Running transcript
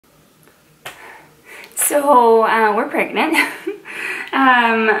So we're pregnant.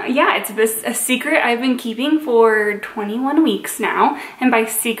 Yeah, it's a secret I've been keeping for 21 weeks now. And by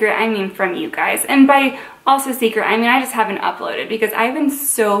secret, I mean from you guys. And by also secret, I mean I just haven't uploaded because I've been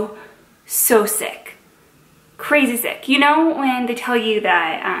so sick. Crazy sick. You know when they tell you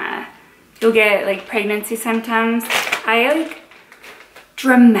that you'll get like pregnancy symptoms? I like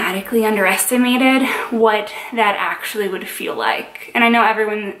dramatically underestimated what that actually would feel like. And I know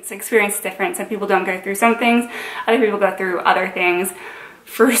everyone's experience is different. Some people don't go through some things, other people go through other things.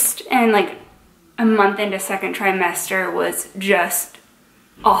 First and like a month into second trimester was just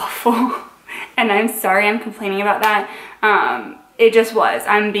awful. And I'm sorry I'm complaining about that. It just was.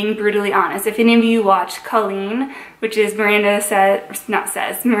 I'm being brutally honest. If any of you watched Colleen, which is Miranda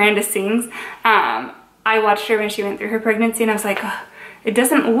Sings, I watched her when she went through her pregnancy and I was like, oh, it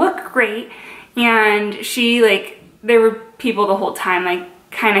doesn't look great. And she there were people the whole time like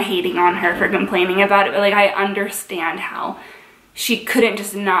kind of hating on her for complaining about it, but like I understand how she couldn't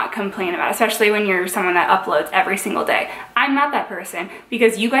just not complain about it, especially when you're someone that uploads every single day. I'm not that person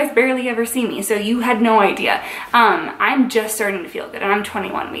because you guys barely ever see me, so you had no idea. I'm just starting to feel good and I'm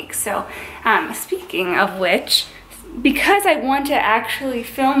 21 weeks. So speaking of which, because I want to actually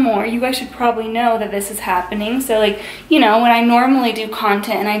film more, you guys should probably know that this is happening. So like, you know, when I normally do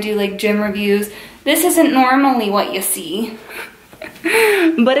content and I do like gym reviews, this isn't normally what you see.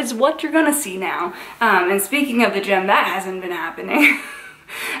 But it's what you're gonna see now. And speaking of the gym, that hasn't been happening.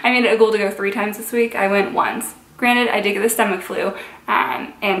 I made it a goal to go 3 times this week. I went once. Granted, I did get the stomach flu,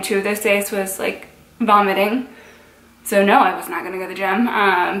 and 2 of those days was like vomiting. So no, I was not gonna go to the gym.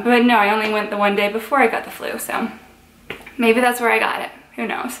 But no, I only went the 1 day before I got the flu, so maybe that's where I got it. Who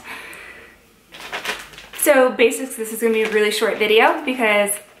knows? So basics, this is gonna be a really short video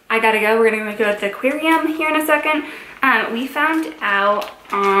because I gotta go. We're gonna go to the aquarium here in a second. We found out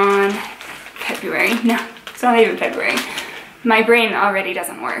on February. No, it's not even February. My brain already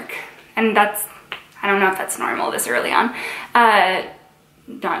doesn't work. And that's, I don't know if that's normal this early on.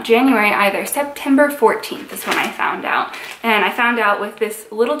 Not January either. September 14th is when I found out. And I found out with this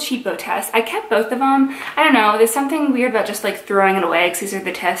little cheapo test. I kept both of them. I don't know, there's something weird about just like throwing it away because these are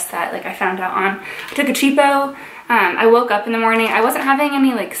the tests that like I found out on. I took a cheapo. I woke up in the morning. I wasn't having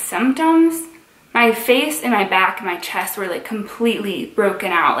any like symptoms. My face and my back and my chest were like completely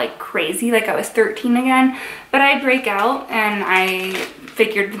broken out like crazy, like I was 13 again. But I break out and I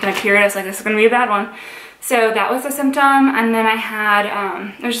figured with my period, I was like, this is gonna be a bad one. So that was a symptom. And then I had,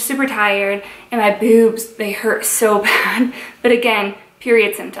 I was just super tired and my boobs, they hurt so bad. But again,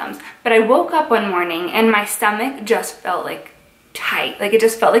 period symptoms. But I woke up one morning and my stomach just felt like tight. Like it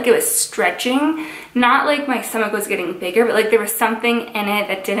just felt like it was stretching. Not like my stomach was getting bigger, but like there was something in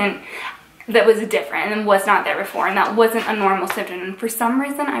it that was different and was not there before, and that wasn't a normal symptom. And for some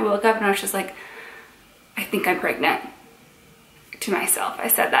reason I woke up and I was just like, I think I'm pregnant. To myself, I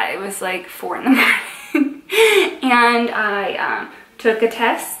said that. It was like 4 in the morning. And I took a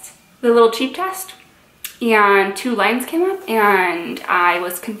test, the little cheap test, and 2 lines came up and I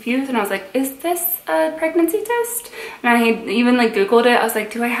was confused and I was like, is this a pregnancy test? And I even like Googled it. I was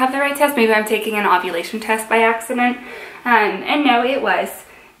like, do I have the right test? Maybe I'm taking an ovulation test by accident. And no, it was.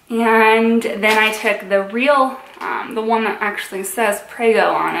 And then I took the real, the one that actually says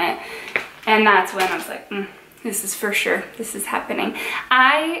Prego on it. And that's when I was like, this is for sure, this is happening.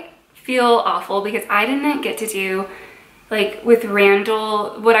 I feel awful because I didn't get to do, like with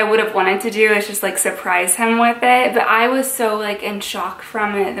Randall, what I would have wanted to do is just like surprise him with it. But I was so like in shock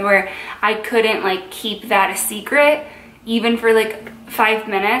from it where I couldn't like keep that a secret even for like 5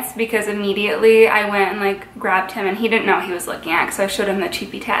 minutes, because immediately I went and like grabbed him and he didn't know he was looking at, so I showed him the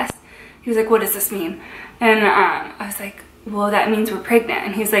cheapy test. He was like, what does this mean? And I was like, well, that means we're pregnant.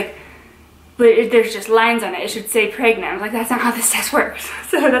 And he's like, but there's just lines on it, it should say pregnant. I was like, that's not how this test works.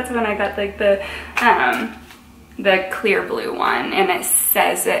 So that's when I got like the clear blue one and it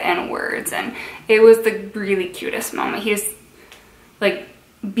says it in words, and it was the really cutest moment. He was like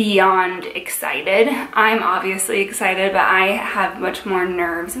beyond excited. I'm obviously excited, but I have much more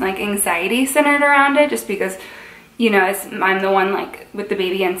nerves and like anxiety centered around it just because, you know, I'm the one like with the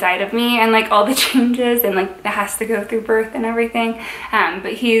baby inside of me and like all the changes and like it has to go through birth and everything.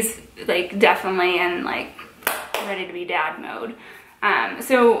 But he's like definitely in like ready to be dad mode.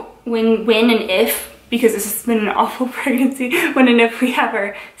 So when and if, because this has been an awful pregnancy, when and if we have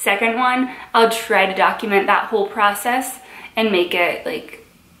our second one, I'll try to document that whole process and make it like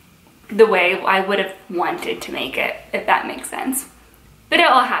the way I would have wanted to make it, if that makes sense. But it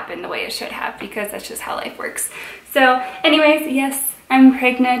all happened the way it should have, because that's just how life works. So anyways, yes, I'm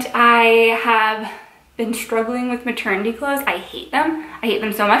pregnant. I have been struggling with maternity clothes. I hate them. I hate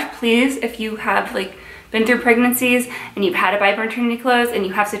them so much. Please, if you have like been through pregnancies and you've had to buy maternity clothes and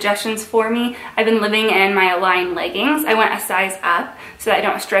you have suggestions for me, I've been living in my Align leggings. I went a size up so that I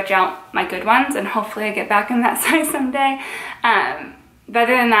don't stretch out my good ones, and hopefully I get back in that size someday. But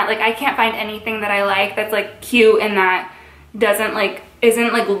other than that, like, I can't find anything that I like that's like cute and that doesn't like,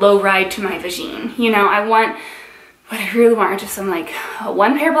 isn't like low ride to my vagine. You know, what I really want are just some like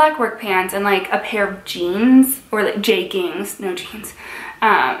one pair of black work pants and like a pair of jeans, or like jeggings, no jeans,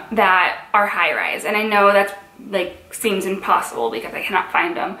 that are high rise. And I know that's like seems impossible because I cannot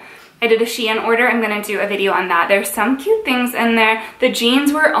find them. I did a Shein order. I'm gonna do a video on that. There's some cute things in there. The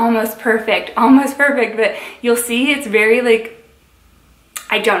jeans were almost perfect, but you'll see it's very like,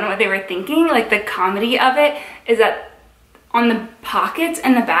 I don't know what they were thinking. Like, the comedy of it is that on the pockets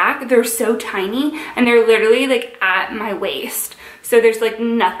and the back, they're so tiny and they're literally like at my waist. So there's like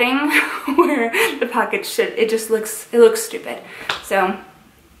nothing where the pockets should, it looks stupid. So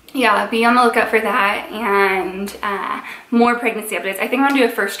yeah, be on the lookout for that, and more pregnancy updates. I think I'm gonna do a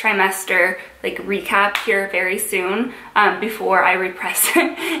first trimester like recap here very soon, before I repress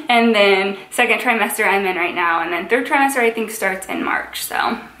it. And then second trimester I'm in right now, and then third trimester I think starts in March,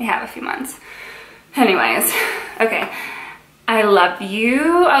 so we have a few months. Anyways, okay. I love you.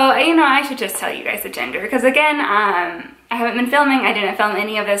 Oh, you know, I should just tell you guys the gender, because again, I haven't been filming. I didn't film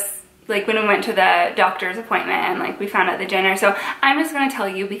any of this like when we went to the doctor's appointment and like we found out the gender. So I'm just gonna tell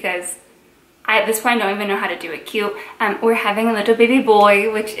you because I at this point don't even know how to do it cute. We're having a little baby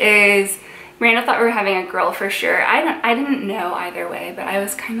boy, which is, Randall thought we were having a girl for sure. I didn't know either way, but I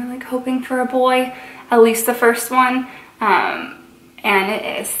was kind of like hoping for a boy, at least the first one. And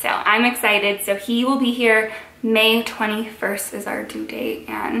it is, so I'm excited. So he will be here. May 21st is our due date,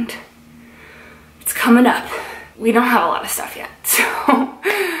 and it's coming up. We don't have a lot of stuff yet, so.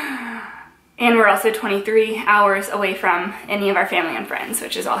 And we're also 23 hours away from any of our family and friends,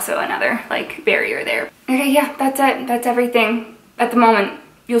 which is also another like barrier there. Okay, yeah, that's it. That's everything at the moment.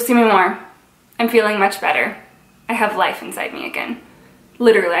 You'll see me more. I'm feeling much better. I have life inside me again.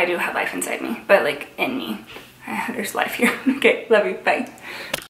 Literally, I do have life inside me, but like in me. There's life here. Okay, love you, bye.